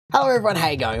Hello everyone, how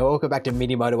you going? Welcome back to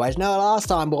Mini Motorways. No, last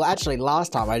time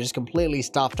I just completely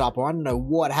stuffed up, or I don't know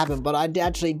what happened, but I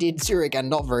actually did Zurich and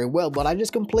not very well, but I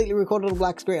just completely recorded a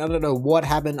black screen. I don't know what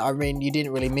happened. I mean, you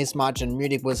didn't really miss much, and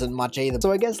Munich wasn't much either.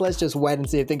 So I guess let's just wait and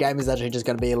see if the game is actually just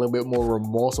going to be a little bit more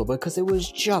remorseful, because it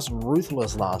was just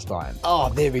ruthless last time. Oh,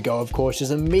 there we go, of course,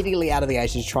 just immediately out of the gate,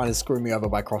 she's trying to screw me over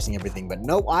by crossing everything, but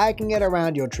nope, I can get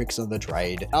around your tricks of the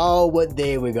trade. Oh, but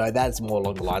there we go. That's more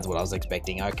along the lines of what I was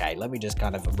expecting. Okay, let me just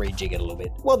kind of rejig it a little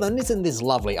bit. Well then, isn't this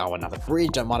lovely? Oh, another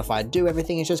bridge. Don't mind if I do.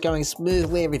 Everything is just going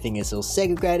smoothly. Everything is still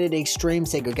segregated. Extreme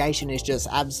segregation is just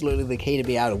absolutely the key to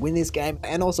be able to win this game.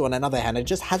 And also on another hand, it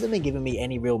just hasn't been giving me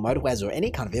any real motorways or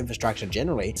any kind of infrastructure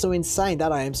generally. So in saying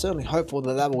that, I am certainly hopeful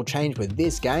that that will change with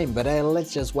this game, but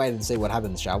let's just wait and see what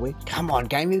happens, shall we? Come on,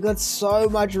 game. You've got so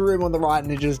much room on the right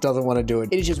and it just doesn't want to do it.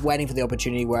 It is just waiting for the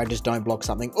opportunity where I just don't block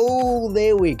something. Oh,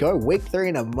 there we go. Week 3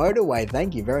 in a motorway.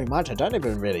 Thank you very much. I don't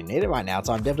even really need it right now,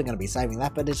 so I'm definitely going to be saving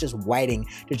that, but it's just waiting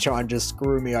to try and just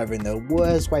screw me over in the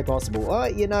worst way possible. Oh,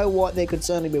 you know what? There could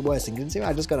certainly be worse. And considering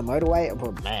I just got a motorway,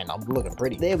 but man, I'm looking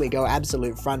pretty. There we go.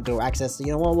 Absolute front door access. You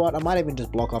know what? I might even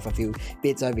just block off a few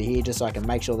bits over here just so I can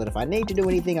make sure that if I need to do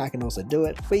anything, I can also do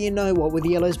it. But you know what? With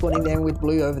yellow spawning there and with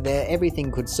blue over there,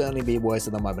 everything could certainly be worse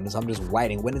at the moment. So I'm just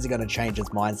waiting. When is it going to change its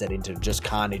mindset into just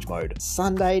carnage mode?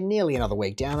 Sunday, nearly another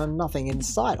week down and nothing in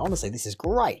sight. Honestly, this is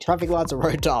great. Traffic lights are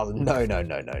road tiles. No.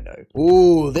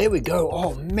 Ooh, there we go.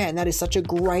 Oh man, that is such a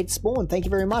great spawn. Thank you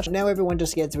very much. Now everyone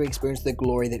just gets to experience the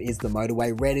glory that is the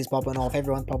motorway. Red is popping off.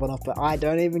 Everyone's popping off, but I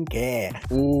don't even care.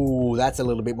 Ooh, that's a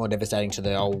little bit more devastating to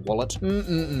the old wallet.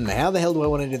 How the hell do I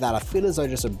want to do that? I feel as though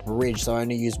just a bridge, so I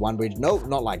only use one bridge. Nope,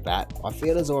 not like that. I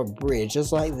feel as though a bridge,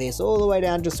 just like this, all the way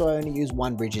down, just so I only use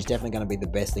one bridge is definitely going to be the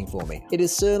best thing for me. It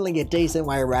is certainly a decent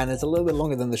way around. It's a little bit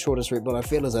longer than the shortest route, but I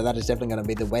feel as though that is definitely going to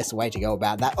be the best way to go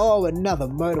about that. Oh, another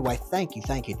motorway. Thank you.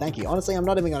 Honestly, I'm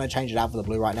not even going to change it out for the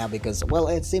blue right now because, well,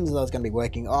 it seems as though it's going to be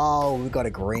working. Oh, we've got a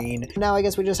green. Now I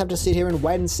guess we just have to sit here and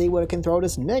wait and see what it can throw at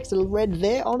us next. A little red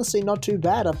there. Honestly, not too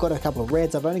bad. I've got a couple of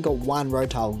reds. I've only got one road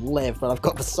tile left, but I've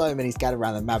got so many scattered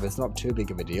around the map. It's not too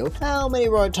big of a deal. How many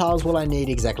road tiles will I need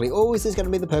exactly? Oh, is this going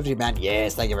to be the perfect amount?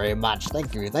 Yes, thank you very much.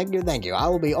 Thank you. I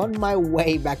will be on my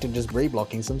way back to just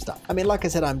reblocking some stuff. I mean, like I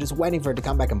said, I'm just waiting for it to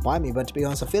come back and bite me, but to be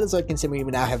honest, I feel as though considering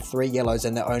we now have 3 yellows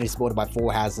and they're only supported by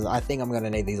 4 houses, I think I'm going to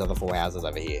need these other 4 houses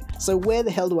over here. So where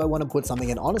the hell do I want to put something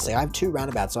in? Honestly, I have 2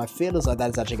 roundabouts, so I feel as though that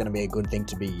is actually going to be a good thing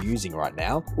to be using right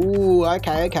now. Ooh,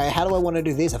 okay. How do I want to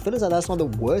do this? I feel as though that's not the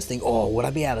worst thing. Oh, would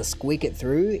I be able to squeak it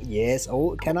through? Yes.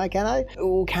 Oh, can I?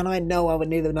 Oh, can I? No, I would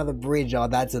need another bridge. Oh,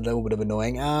 that's a little bit of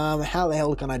annoying. How the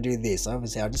hell can I do this?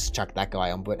 Obviously, I'll just chuck that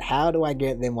guy on, but how do I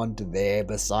get them onto there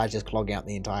besides just clogging out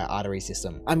the entire artery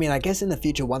system? I mean, I guess in the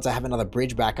future, once I have another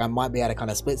bridge back, I might be able to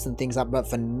kind of split some things up, but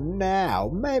for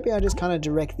now, maybe I just kind of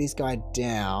direct this guy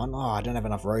down. Oh, I don't have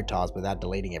enough road tiles without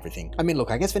deleting everything. I mean,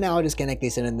 look, I guess for now I'll just connect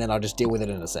this in and then I'll just deal with it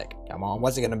in a sec. Come on,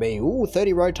 what's it going to be? Ooh,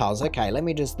 30 road tiles. Okay, let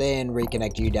me just then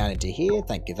reconnect you down into here.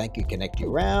 Thank you. Connect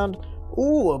you around.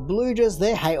 Ooh, a blue just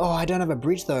there. Hey, oh, I don't have a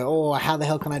bridge though. Oh, how the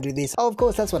hell can I do this? Oh, of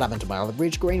course, that's what happened to my other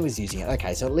bridge. Green was using it.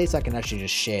 Okay, so at least I can actually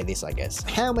just share this, I guess.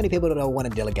 How many people do I want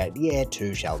to delegate? Yeah,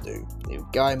 2 shall do. There we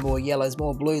go. More yellows,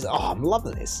 more blues. Oh, I'm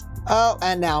loving this. Oh,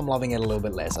 and now I'm loving it a little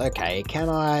bit less. Okay, can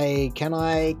I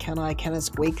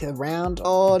squeak around?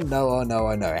 Oh no.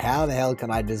 How the hell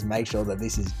can I just make sure that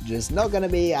this is just not going to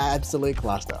be an absolute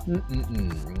cluster?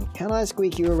 Can I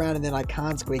squeak you around and then I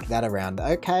can't squeak that around?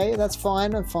 Okay, that's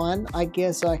fine. I'm fine. I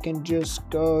guess I can just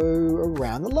go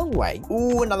around the long way.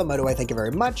 Ooh, another motorway. Thank you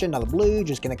very much. Another blue.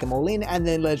 Just connect them all in and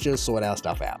then let's just sort our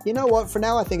stuff out. You know what? For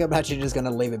now, I think I'm actually just going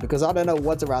to leave it because I don't know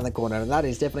what's around the corner and that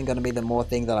is definitely going to be the more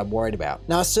thing that I'm worried about.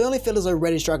 Now, I certainly feel as though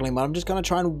Red is struggling, but I'm just going to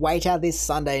try and wait out this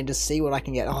Sunday and just see what I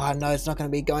can get. Oh, no, it's not going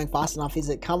to be going fast enough, is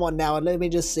it? Come on now, let me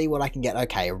just see what I can get.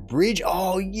 Okay, a bridge.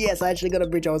 Oh, yes, I actually got a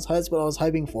bridge. That's what I was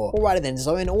hoping for. Alrighty then,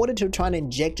 so in order to try and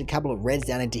inject a couple of reds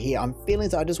down into here, I'm feeling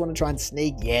so I just want to try and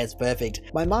sneak. Yes, perfect.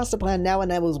 My master plan now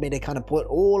enables me to kind of put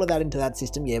all of that into that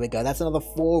system. Yeah, we go. That's another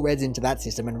 4 reds into that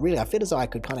system, and really, I feel as though I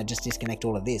could kind of just disconnect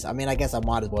all of this. I mean, I guess I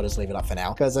might as well just leave it up for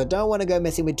now, because I don't want to go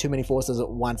messing with too many forces at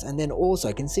once, and then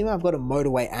also, considering I've got a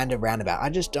motorway and a roundabout, I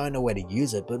just don't know where to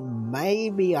use it, but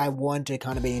maybe I want to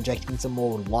kind of be injecting some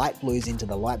more light blues into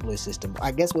the light blue system.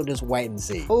 I guess we'll just wait and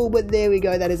see. Oh, but there we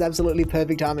go. That is absolutely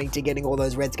perfect timing to getting all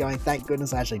those reds going. Thank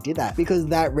goodness I actually did that, because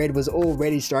that red was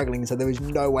already struggling, so there was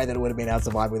no way that it would have been able to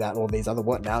survive without all these other,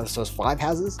 what now, this was 5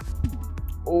 houses?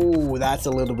 Oh, that's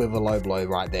a little bit of a low blow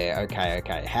right there.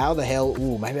 Okay. How the hell?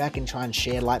 Ooh, maybe I can try and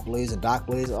share light blues and dark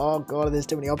blues. Oh god, there's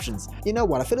too many options. You know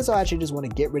what? I feel as though I actually just want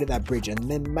to get rid of that bridge and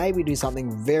then maybe do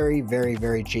something very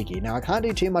cheeky. Now, I can't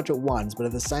do too much at once, but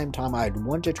at the same time, I'd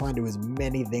want to try and do as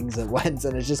many things at once,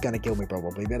 and it's just going to kill me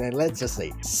probably. But let's just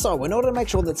see. So, in order to make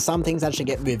sure that some things actually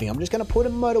get moving, I'm just going to put a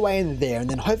motorway in there, and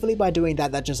then hopefully by doing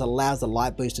that, that just allows the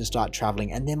light blues to start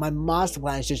traveling. And then my master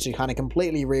plan is just to kind of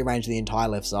completely rearrange the entire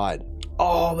left side.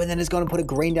 Oh, and then it's going to put a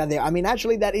green down there. I mean,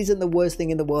 actually, that isn't the worst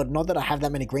thing in the world. Not that I have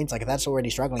that many greens, like that's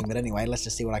already struggling. But anyway, let's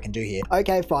just see what I can do here.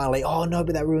 Okay, finally. Oh, no,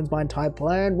 but that ruins my entire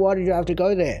plan. Why did you have to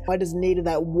go there? I just needed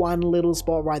that one little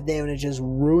spot right there, and it just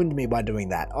ruined me by doing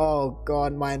that. Oh,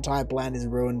 God, my entire plan is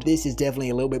ruined. This is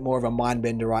definitely a little bit more of a mind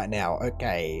bender right now.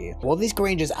 Okay. Well, this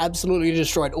green just absolutely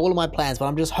destroyed all of my plans, but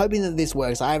I'm just hoping that this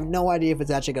works. I have no idea if it's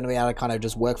actually going to be able to kind of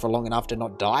just work for long enough to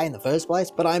not die in the first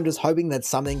place, but I'm just hoping that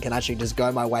something can actually just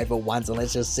go my way for once, and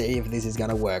let's just see if this is going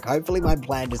to work. Hopefully my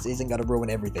plan just isn't going to ruin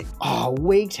everything. Oh,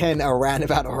 week 10, a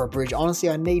roundabout or a bridge. Honestly,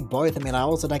 I need both. I mean, I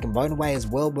also take a motorway as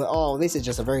well, but oh, this is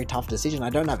just a very tough decision. I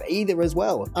don't have either as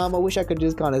well. I wish I could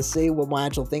just kind of see what my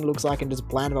actual thing looks like and just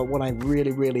plan about what I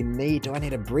really need. Do I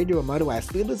need a bridge or a motorway? I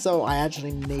feel as though I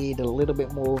actually need a little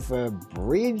bit more of a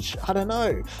bridge. I don't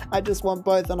know. I just want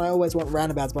both, and I always want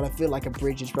roundabouts, but I feel like a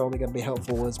bridge is probably going to be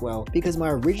helpful as well, because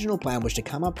my original plan was to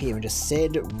come up here and just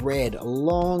set red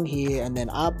along here and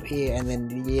then up here, and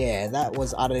then yeah, that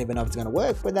was, I don't even know if it's going to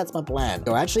work, but that's my plan.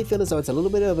 So I actually feel as though it's a little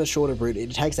bit of a shorter route.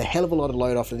 It takes a hell of a lot of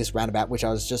load off of this roundabout, which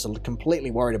I was just completely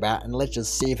worried about, and let's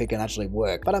just see if it can actually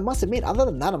work. But I must admit, other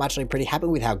than that, I'm actually pretty happy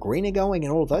with how green are going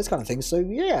and all of those kind of things, so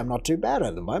yeah, I'm not too bad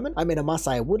at the moment. I mean, I must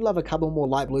say, I would love a couple more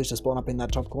light blues to spawn up in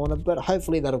that top corner, but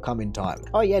hopefully that'll come in time.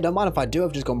 Oh yeah, don't mind if I do.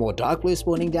 I've just got more dark blue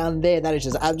spawning down there. That is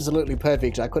just absolutely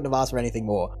perfect. I couldn't have asked for anything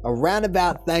more. A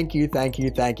roundabout, thank you.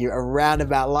 A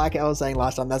roundabout, like I was saying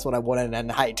last time, that's what I wanted,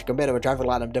 and hey, to compare to a traffic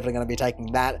light, I'm definitely going to be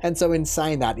taking that. And so in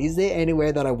saying that, is there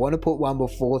anywhere that I want to put one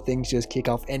before things just kick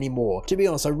off anymore? To be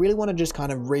honest, I really want to just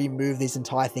kind of remove this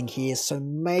entire thing here, so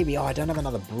maybe, oh, I don't have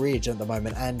another bridge at the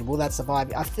moment, and will that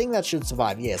survive? I think that should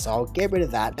survive, yeah, so I'll get rid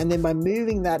of that, and then by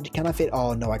moving that, can I fit,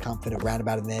 oh no, I can't fit a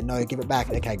roundabout in there, no, give it back,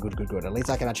 okay, good, at least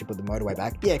I can actually put the motorway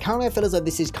back. Yeah, currently I feel as though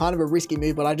this is kind of a risky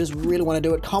move, but I just really want to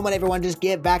do it. Come on everyone, just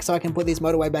get back so I can put this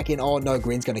motorway back in. Oh no,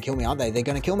 green's going to kill me, aren't they? They're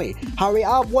going to kill me. Hurry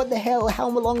up, what the hell, how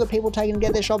long are people taking to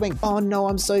get their shopping? Oh no,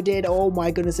 I'm so dead. Oh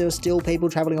my goodness, there are still people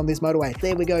traveling on this motorway.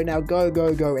 There we go, now go.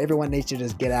 Everyone needs to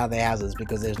just get out of their houses,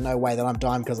 because there's no way that I'm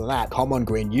dying because of that. Come on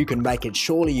green, you can make it,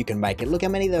 surely you can make it. Look how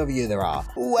many of you there are.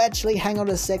 Oh, actually, hang on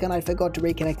a second, I forgot to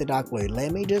reconnect the dark blue.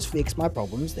 Let me just fix my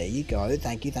problems. There you go,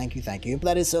 thank you.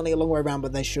 That is certainly a long way around,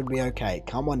 but they should be okay.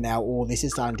 Come on now. Oh, this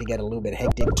is starting to get a little bit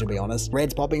hectic, to be honest.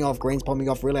 Red's popping off, green's popping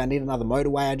off. Really, I need another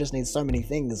motorway. I just need so many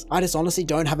things. I just honestly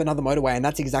don't have another motorway, and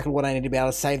that's exactly what I need to be able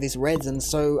to save this reds. And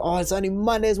so, oh, it's only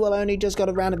Monday as well. I only just got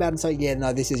a roundabout, and so yeah,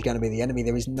 no, this is going to be the enemy.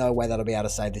 There is no way that I'll be able to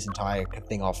save this entire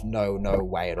thing off. No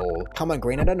way at all. Come on,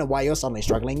 green. I don't know why you're suddenly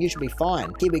struggling. You should be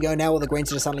fine. Here we go now. All the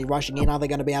greens are just suddenly rushing in. Are they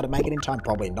going to be able to make it in time?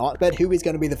 Probably not. But who is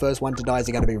going to be the first one to die? Is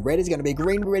it going to be red? Is it going to be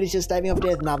green? Red is just staving off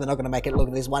death. No, they're not going to make it. Look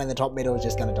at this one in the top middle is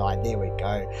just going to die. There we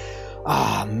go.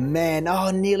 Ah, oh, man. Oh,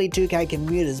 nearly 2k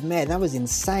commuters. Man, that was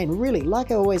insane. Really,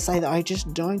 like I always say, that I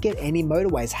just don't get any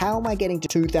motorways. How am I getting to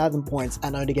 2,000 points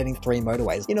and only getting 3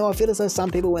 motorways? You know, I feel as though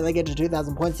some people, when they get to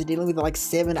 2,000 points, they're dealing with like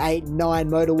 7, 8, 9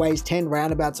 motorways, 10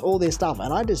 roundabouts, all this stuff,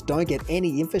 and I just don't get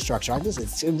any infrastructure.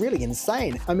 It's really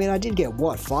insane. I mean, I did get,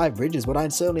 what, 5 bridges, but I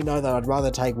certainly know that I'd rather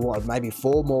take, what, maybe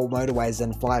 4 more motorways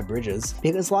than 5 bridges.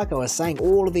 Because like I was saying,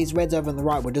 all of these reds over on the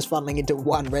right were just funneling into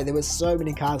one red. There were so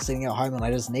many cars sitting at home, and I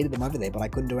just needed them over there, but I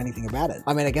couldn't do anything about it.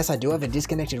 I mean, I guess I do have a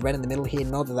disconnected red in the middle here,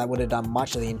 not that that would have done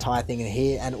much of the entire thing in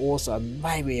here, and also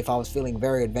maybe if I was feeling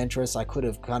very adventurous, I could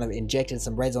have kind of injected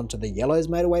some reds onto the yellows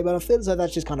motorway, but I feel as though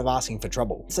that's just kind of asking for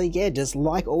trouble. So yeah, just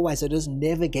like always, I just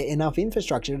never get enough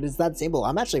infrastructure. It is that simple.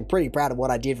 I'm actually pretty proud of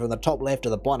what I did from the top left to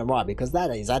the bottom right, because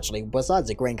that is actually, besides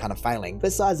the green kind of failing,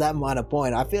 besides that minor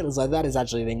point, I feel as though that is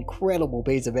actually an incredible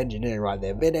piece of engineering right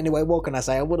there. But anyway, what can I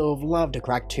say? I would have loved to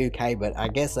crack 2k, but I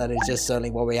guess that is just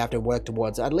certainly what we have to work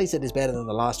towards. At least it is better than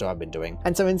the last two I've been doing.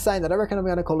 And so in saying that, I reckon I'm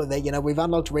going to call it there. You know, we've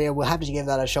unlocked Rio. We'll have to give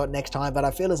that a shot next time, but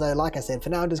I feel as though, like I said, for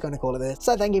now I'm just going to call it there.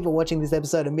 So thank you for watching this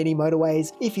episode of Mini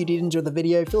Motorways. If you did enjoy the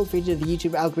video, feel free to do the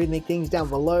YouTube algorithmic things down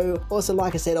below. Also,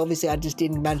 like I said, obviously I just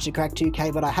didn't manage to crack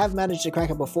 2k, but I have managed to crack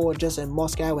it before, just in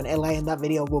Moscow and LA, and that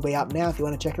video will be up now if you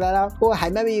want to check that out. Or hey,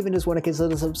 maybe even just want to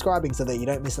consider subscribing so that you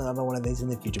don't miss another one of these in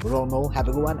the future. But all in all, have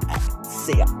a good one and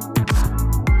see ya.